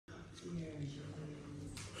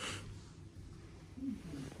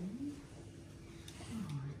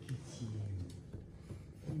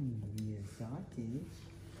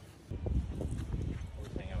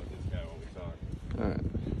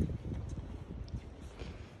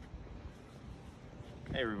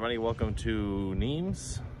Hey everybody, welcome to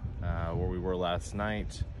Nimes, where we were last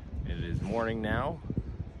night. It is morning now,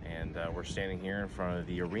 and we're standing here in front of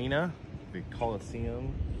the arena, the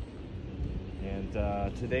Coliseum. And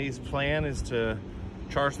today's plan is to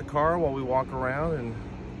charge the car while we walk around and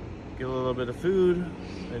get a little bit of food,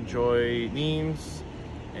 enjoy Nimes.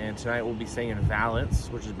 And tonight we'll be staying in Valence,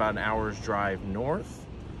 which is about an hour's drive north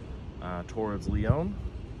towards Lyon.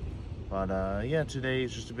 But yeah, today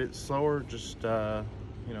is just a bit slower, just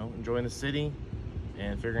you know, enjoying the city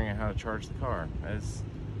and figuring out how to charge the car as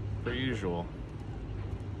per usual.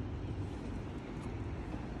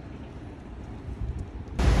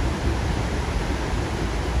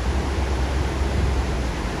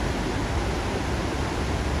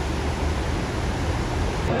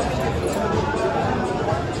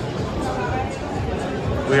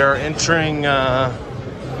 We are entering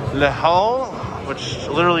Le Hall, which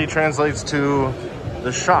literally translates to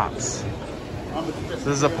the shops. This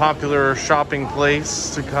is a popular shopping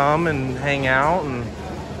place to come and hang out and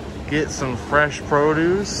get some fresh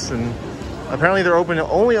produce. And apparently they're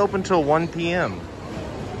only open till 1 p.m.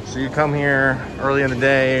 So you come here early in the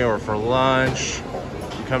day or for lunch,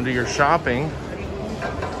 you come to your shopping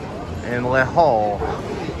in Le Hall.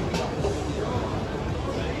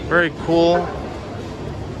 Very cool.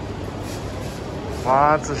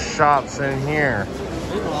 Lots of shops in here.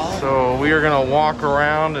 So we are gonna walk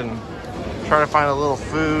around and try to find a little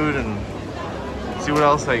food and see what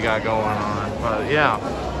else they got going on. But yeah,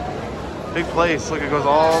 big place. Look, it goes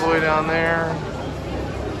all the way down there.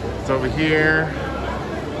 It's over here.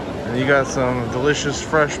 And you got some delicious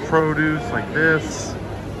fresh produce like this.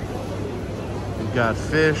 You've got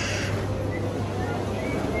fish.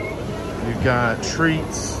 You've got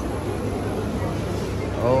treats.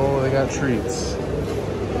 Oh, they got treats.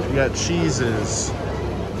 You got cheeses.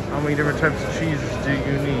 How many different types of cheeses do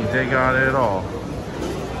you need? They got it all.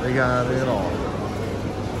 They got it all.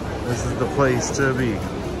 This is the place to be.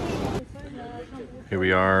 Here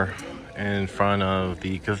we are in front of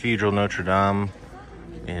the Cathedral Notre Dame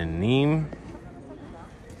in Nimes.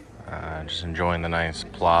 Just enjoying the nice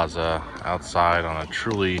plaza outside on a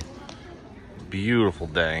truly beautiful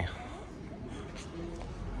day.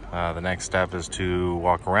 The next step is to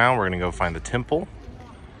walk around. We're gonna go find the temple.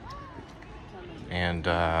 And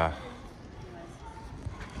then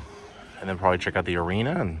probably check out the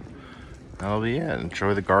arena, and that'll be it.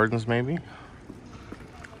 Enjoy the gardens, maybe.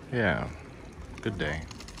 Yeah, good day.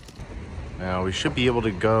 Now we should be able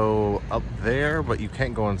to go up there, but you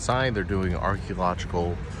can't go inside. They're doing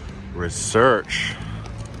archaeological research.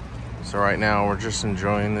 So right now we're just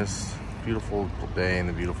enjoying this beautiful day in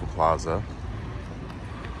the beautiful plaza.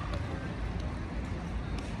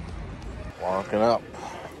 Walking up.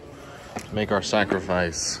 Make our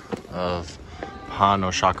sacrifice of pain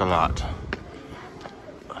au chocolat.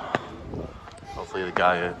 Hopefully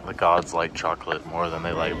the gods like chocolate more than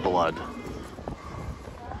they like blood.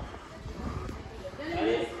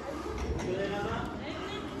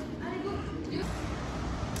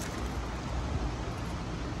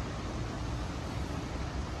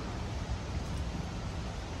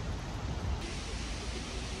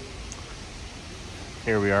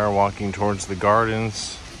 Here we are walking towards the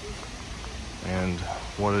gardens. And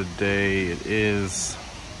what a day it is.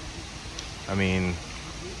 I mean,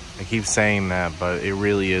 I keep saying that, but it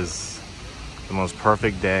really is the most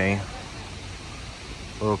perfect day.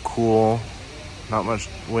 A little cool, not much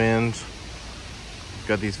wind. We've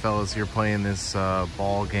got these fellas here playing this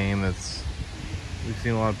ball game that's we've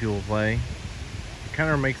seen a lot of people play. It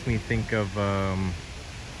kind of makes me think of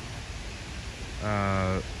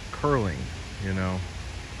curling, you know.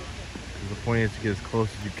 The point is to get as close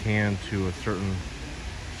as you can to a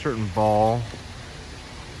certain ball,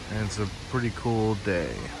 and it's a pretty cool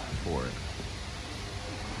day for it.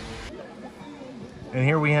 And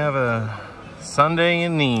here we have a Sunday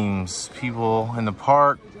in Nimes. People in the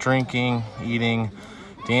park, drinking, eating,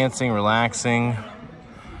 dancing, relaxing,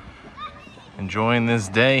 enjoying this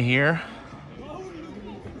day here.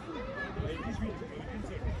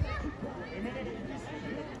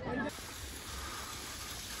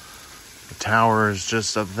 Tower is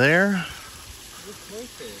just up there.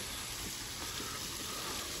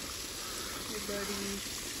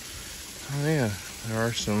 Oh yeah, there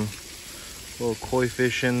are some little koi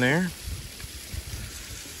fish in there.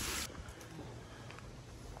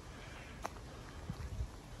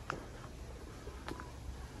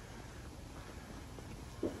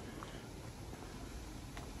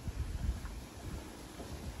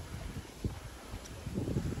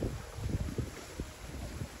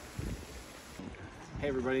 Hey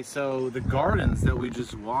everybody, so the gardens that we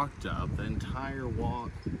just walked up, the entire walk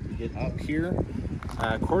to get up here,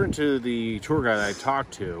 according to the tour guide I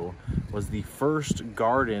talked to, was the first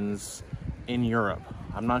gardens in Europe.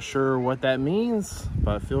 I'm not sure what that means,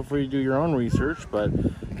 but feel free to do your own research. But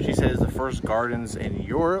she says the first gardens in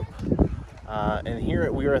Europe. And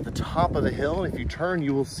here we are at the top of the hill. If you turn,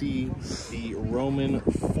 you will see the Roman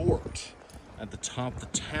fort at the top, the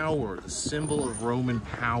tower, the symbol of Roman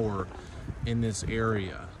power in this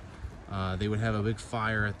area. They would have a big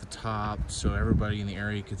fire at the top so everybody in the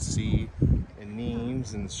area could see in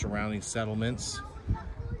Nimes and surrounding settlements.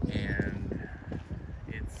 And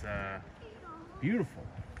it's beautiful.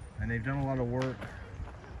 And they've done a lot of work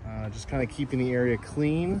just kind of keeping the area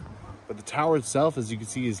clean. But the tower itself, as you can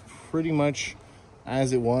see, is pretty much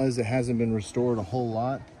as it was. It hasn't been restored a whole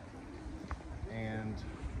lot. And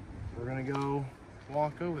we're gonna go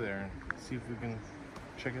walk over there and see if we can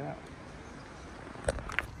check it out.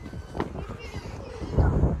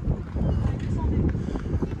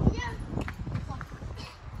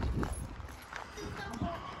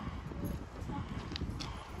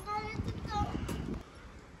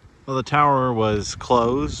 Well, the tower was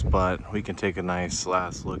closed, but we can take a nice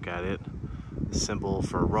last look at it. Symbol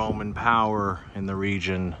for Roman power in the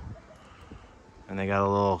region. And they got a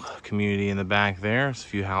little community in the back there. It's a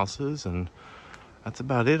few houses, and that's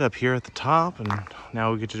about it up here at the top. And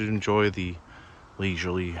now we get to enjoy the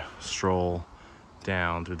leisurely stroll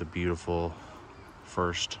down through the beautiful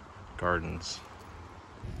first gardens.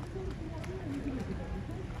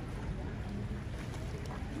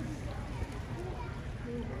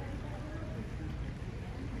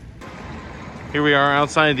 Here we are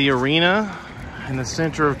outside the arena in the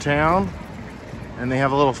center of town, and they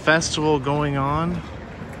have a little festival going on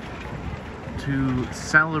to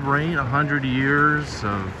celebrate 100 years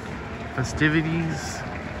of festivities.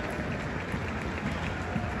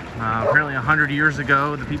 Apparently 100 years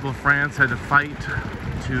ago, the people of France had to fight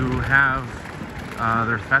to have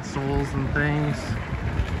their festivals and things,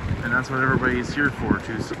 and that's what everybody is here for,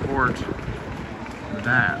 to support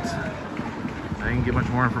that. I didn't get much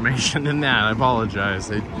more information than that. I apologize.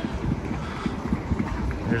 There's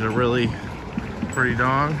a really pretty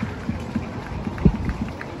dog.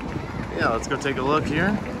 Yeah, let's go take a look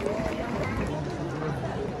here.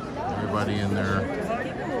 Everybody in their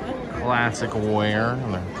classic wear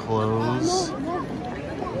and their clothes.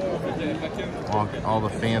 All the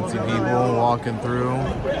fancy people walking through,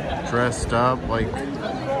 dressed up like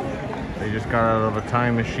they just got out of a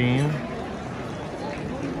time machine.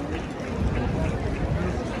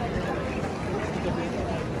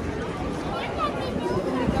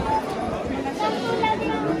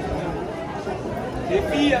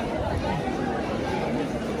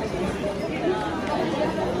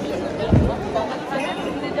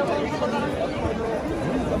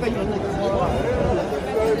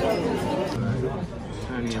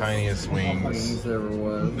 Tiniest wings there ever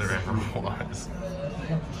was.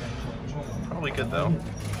 Probably good though.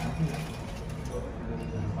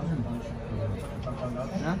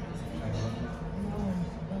 Yeah.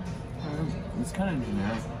 It's kind of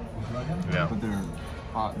generic. Yeah. But they're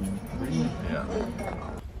hot and pretty. Yeah.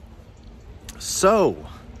 So,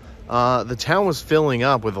 the town was filling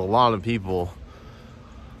up with a lot of people.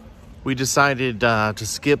 We decided to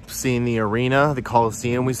skip seeing the arena, the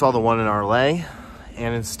Coliseum. We saw the one in Arles,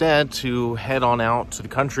 and instead to head on out to the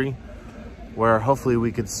country where hopefully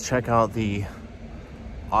we could check out the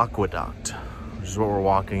aqueduct, which is what we're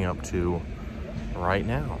walking up to right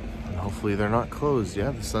now. And hopefully they're not closed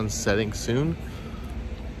yet. The sun's setting soon.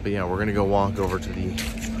 But yeah, we're gonna go walk over to the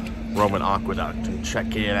Roman aqueduct and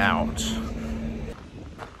check it out.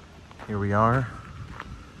 Here we are.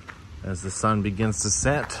 As the sun begins to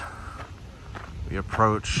set, we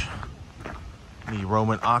approach the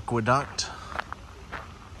Roman aqueduct.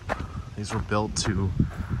 These were built to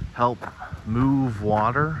help move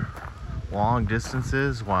water long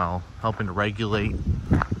distances while helping to regulate,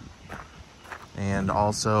 and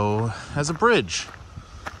also as a bridge.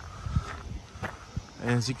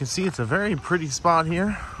 And as you can see, it's a very pretty spot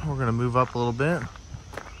here. We're gonna move up a little bit.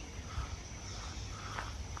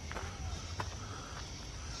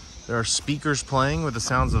 There are speakers playing with the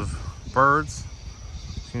sounds of birds.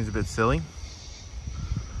 Seems a bit silly.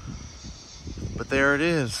 But there it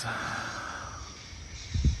is.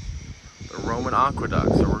 The Roman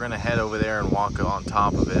aqueduct. So we're gonna head over there and walk on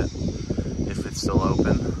top of it if it's still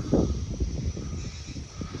open.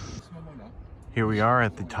 Here we are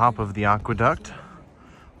at the top of the aqueduct,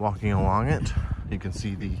 walking along it. You can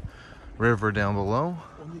see the river down below.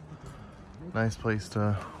 Nice place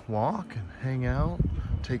to walk and hang out,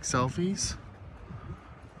 take selfies.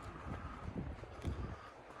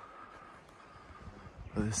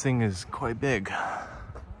 But this thing is quite big.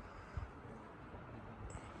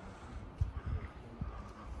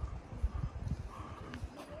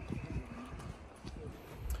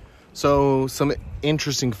 So some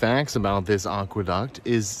interesting facts about this aqueduct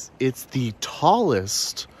is it's the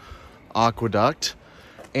tallest aqueduct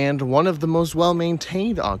and one of the most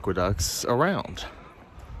well-maintained aqueducts around.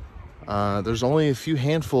 There's only a few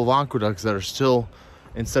handful of aqueducts that are still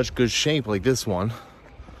in such good shape like this one.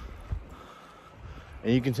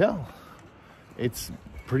 And you can tell it's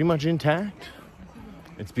pretty much intact.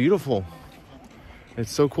 It's beautiful.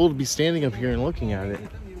 It's so cool to be standing up here and looking at it.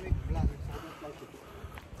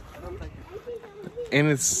 And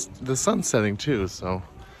it's the sun setting too, so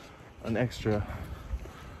an extra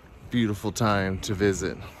beautiful time to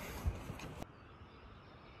visit.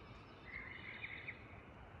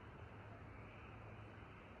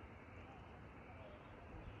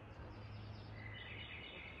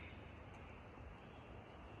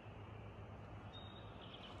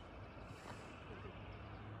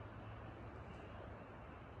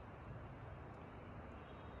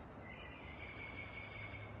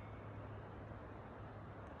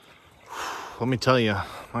 Let me tell you,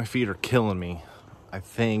 my feet are killing me. I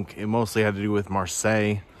think it mostly had to do with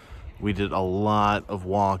Marseille. We did a lot of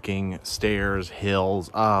walking, stairs,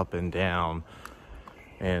 hills, up and down.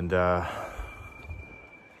 And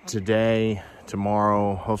today,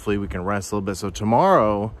 tomorrow, hopefully we can rest a little bit. So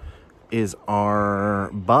tomorrow is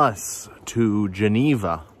our bus to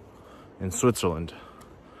Geneva in Switzerland.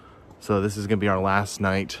 So this is gonna be our last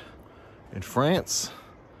night in France.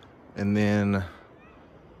 And then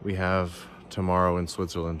we have tomorrow in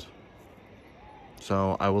Switzerland.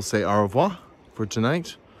 So I will say au revoir for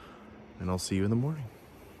tonight, and I'll see you in the morning.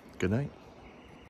 Good night.